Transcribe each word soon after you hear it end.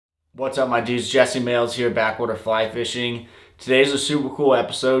What's up, my dudes? Jesse Mails here, Backwater Fly Fishing. Today's a super cool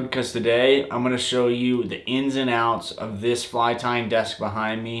episode because today I'm going to show you the ins and outs of this fly tying desk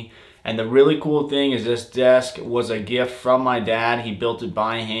behind me. And the really cool thing is this desk was a gift from my dad. He built it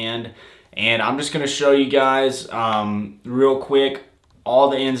by hand. And I'm just going to show you guys real quick all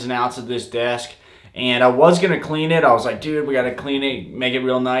the ins and outs of this desk. And I was going to clean it. I was like, dude, we got to clean it, make it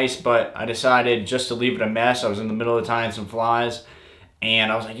real nice. But I decided just to leave it a mess. I was in the middle of tying some flies.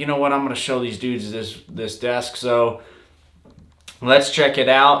 And I was like, you know what? I'm going to show these dudes this desk. So let's check it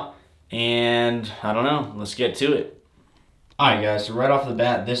out. And I don't know. Let's get to it. Alright guys, so right off the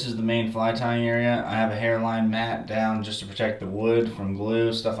bat, this is the main fly tying area. I have a hairline mat down just to protect the wood from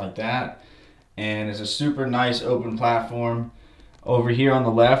glue, stuff like that. And it's a super nice open platform. Over here on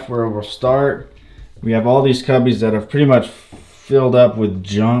the left where we'll start, we have all these cubbies that have pretty much filled up with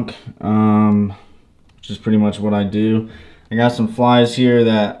junk, which is pretty much what I do. I got some flies here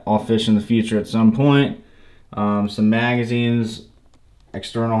that I'll fish in the future at some point. Some magazines,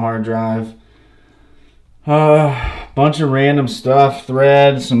 external hard drive, bunch of random stuff,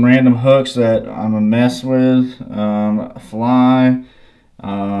 thread, some random hooks that I'm a mess with, a fly,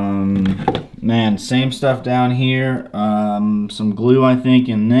 man, same stuff down here, some glue I think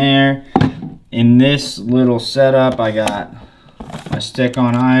in there. In this little setup I got my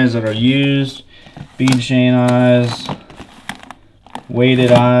stick-on eyes that are used, bead chain eyes,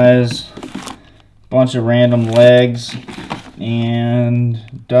 weighted eyes, bunch of random legs and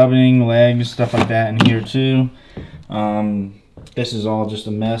dubbing legs, stuff like that in here too. This is all just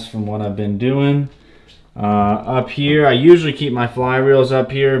a mess from what I've been doing. Up here, I usually keep my fly reels up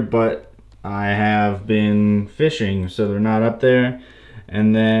here, but I have been fishing, so they're not up there.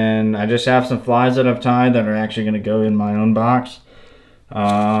 And then I just have some flies that I've tied that are actually going to go in my own box.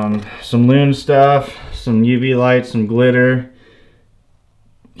 Some loon stuff, some UV lights, some glitter.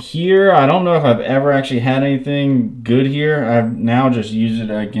 Here, I don't know if I've ever actually had anything good here. I've now just used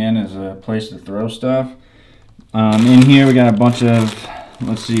it again as a place to throw stuff. In here we got a bunch of,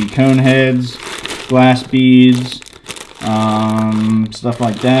 let's see, cone heads, glass beads, stuff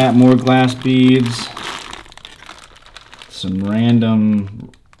like that, more glass beads, some random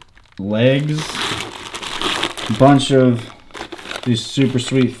legs, a bunch of these super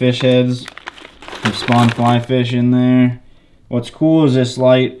sweet fish heads with spawn fly fish in there. What's cool is this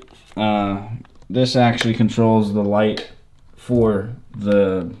light. This actually controls the light for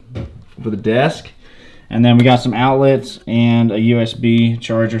the desk. And then we got some outlets and a USB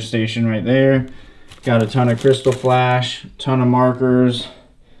charger station right there. Got a ton of crystal flash, ton of markers,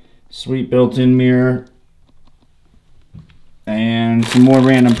 sweet built-in mirror, and some more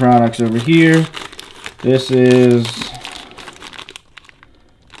random products over here. This is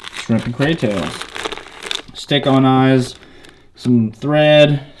shrimp and craytails, stick-on eyes, some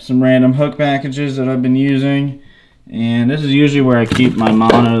thread, some random hook packages that I've been using, and this is usually where I keep my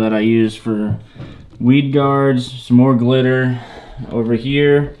mono that I use for weed guards. Some more glitter over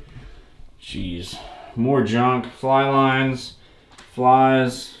here. Jeez, more junk, fly lines,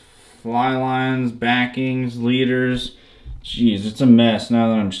 flies, fly lines, backings, leaders. Jeez, it's a mess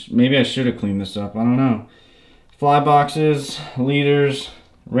now that maybe I should have cleaned this up, I don't know. Fly boxes, leaders,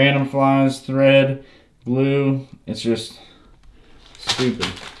 random flies, thread, glue. It's just stupid.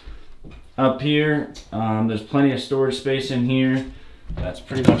 Up here, there's plenty of storage space in here. That's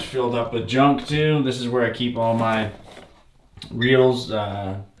pretty much filled up with junk too. This is where I keep all my reels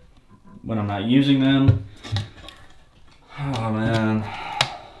when I'm not using them. Oh man.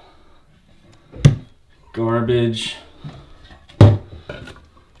 Garbage.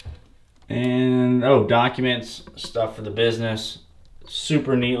 And oh, documents, stuff for the business.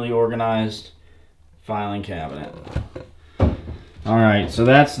 Super neatly organized filing cabinet. Alright, so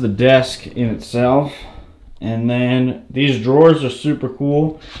that's the desk in itself. And then these drawers are super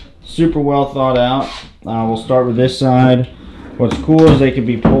cool, super well thought out. We'll start with this side. What's cool is they can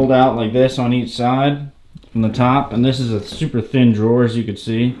be pulled out like this on each side from the top. And this is a super thin drawer, as you can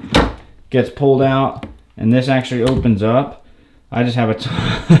see. Gets pulled out and this actually opens up. I just have a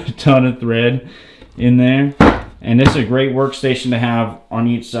ton of thread in there. And this is a great workstation to have on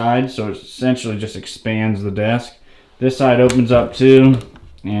each side. So it essentially just expands the desk. This side opens up too.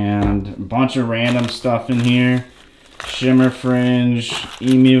 And a bunch of random stuff in here. Shimmer fringe,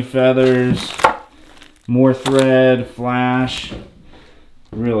 emu feathers, more thread, flash.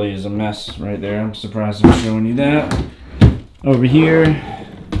 Really is a mess right there. I'm surprised I'm showing you that. Over here,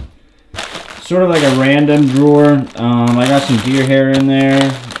 sort of like a random drawer. I got some deer hair in there,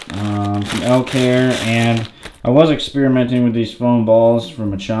 some elk hair, and I was experimenting with these foam balls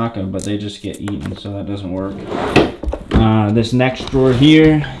from Machaca, but they just get eaten, so that doesn't work. This next drawer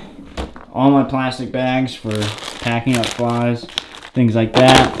here, all my plastic bags for packing up flies, things like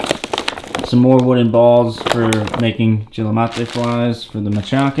that. Some more wooden balls for making chilamate flies for the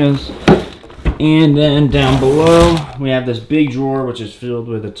machakas. And then down below, we have this big drawer, which is filled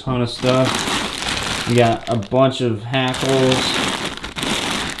with a ton of stuff. We got a bunch of hackles,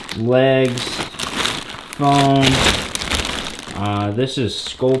 legs, foam. This is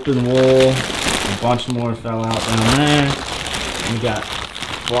sculpin wool. A bunch more fell out down there. We got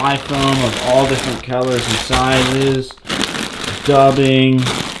fly foam of all different colors and sizes. Dubbing.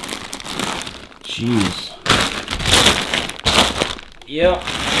 Jeez. Yep,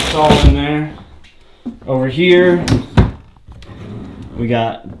 it's all in there. Over here, we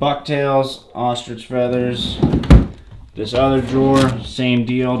got bucktails, ostrich feathers. This other drawer, same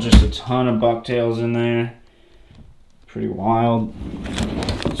deal, just a ton of bucktails in there. Pretty wild.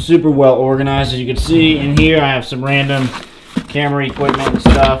 Super well organized, as you can see. In here, I have some random camera equipment and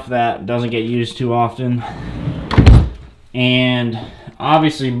stuff that doesn't get used too often. And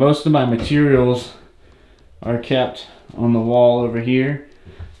obviously, most of my materials are kept on the wall over here.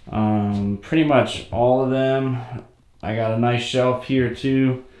 Pretty much all of them. I got a nice shelf here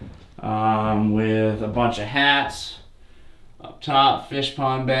too, with a bunch of hats. Up top, fish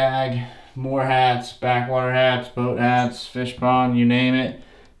pond bag, more hats, backwater hats, boat hats, fish pond, you name it.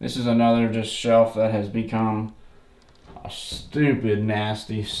 This is another just shelf that has become a stupid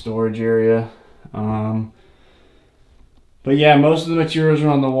nasty storage area. But yeah, most of the materials are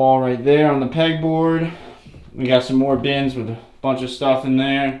on the wall right there on the pegboard. We got some more bins with a bunch of stuff in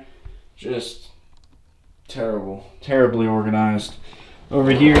there. Just terribly organized. Over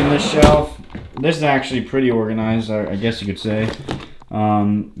here in this shelf, this is actually pretty organized, I guess you could say.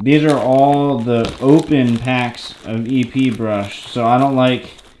 These are all the open packs of EP brush. So I don't like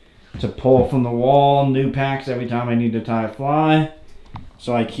to pull from the wall new packs every time I need to tie a fly.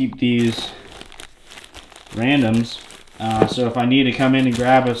 So I keep these randoms. So if I need to come in and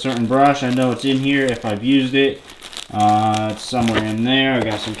grab a certain brush, I know it's in here if I've used it. It's somewhere in there. I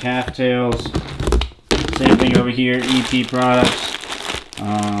got some calf tails. Same thing over here, EP products.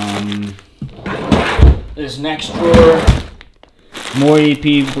 This next drawer, more EP.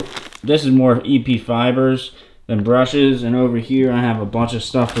 This is more EP fibers than brushes. And over here I have a bunch of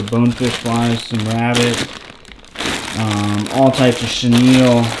stuff for bonefish flies, some rabbit, all types of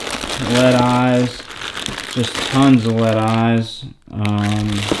chenille, lead eyes. Just tons of lead eyes.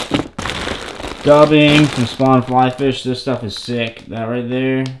 Dubbing, some spawn fly fish. This stuff is sick. That right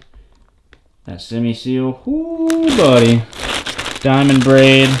there. That semi-seal. Ooh, buddy. Diamond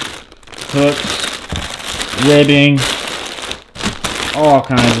braid. Hooks. Ribbing. All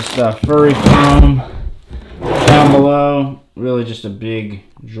kinds of stuff. Furry foam. Down below, really just a big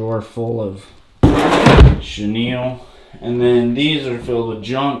drawer full of chenille. And then these are filled with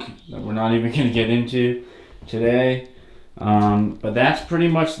junk that we're not even going to get into today. But that's pretty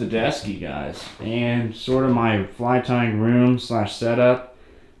much the desk, you guys, and sort of my fly tying room slash setup.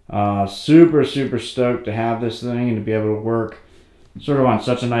 Super stoked to have this thing and to be able to work sort of on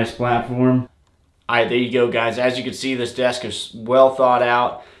such a nice platform. Alright, there you go, guys. As you can see, this desk is well thought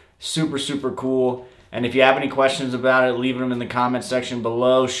out, super cool. And if you have any questions about it, leave them in the comment section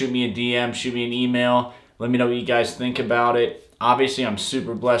below. Shoot me a DM, shoot me an email. Let me know what you guys think about it. Obviously, I'm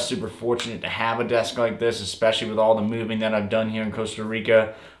super blessed, super fortunate to have a desk like this, especially with all the moving that I've done here in Costa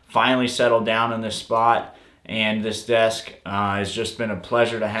Rica. Finally settled down in this spot, and this desk has just been a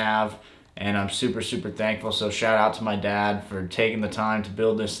pleasure to have, and I'm super thankful. So shout out to my dad for taking the time to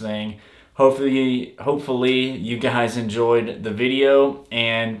build this thing. Hopefully you guys enjoyed the video,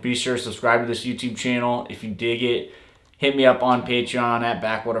 and be sure to subscribe to this YouTube channel if you dig it. Hit me up on Patreon at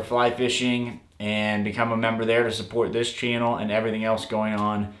Backwater Fly Fishing, and become a member there to support this channel and everything else going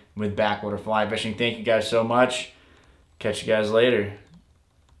on with Backwater Fly Fishing. Thank you guys so much. Catch you guys later.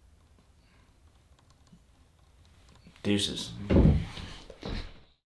 Deuces.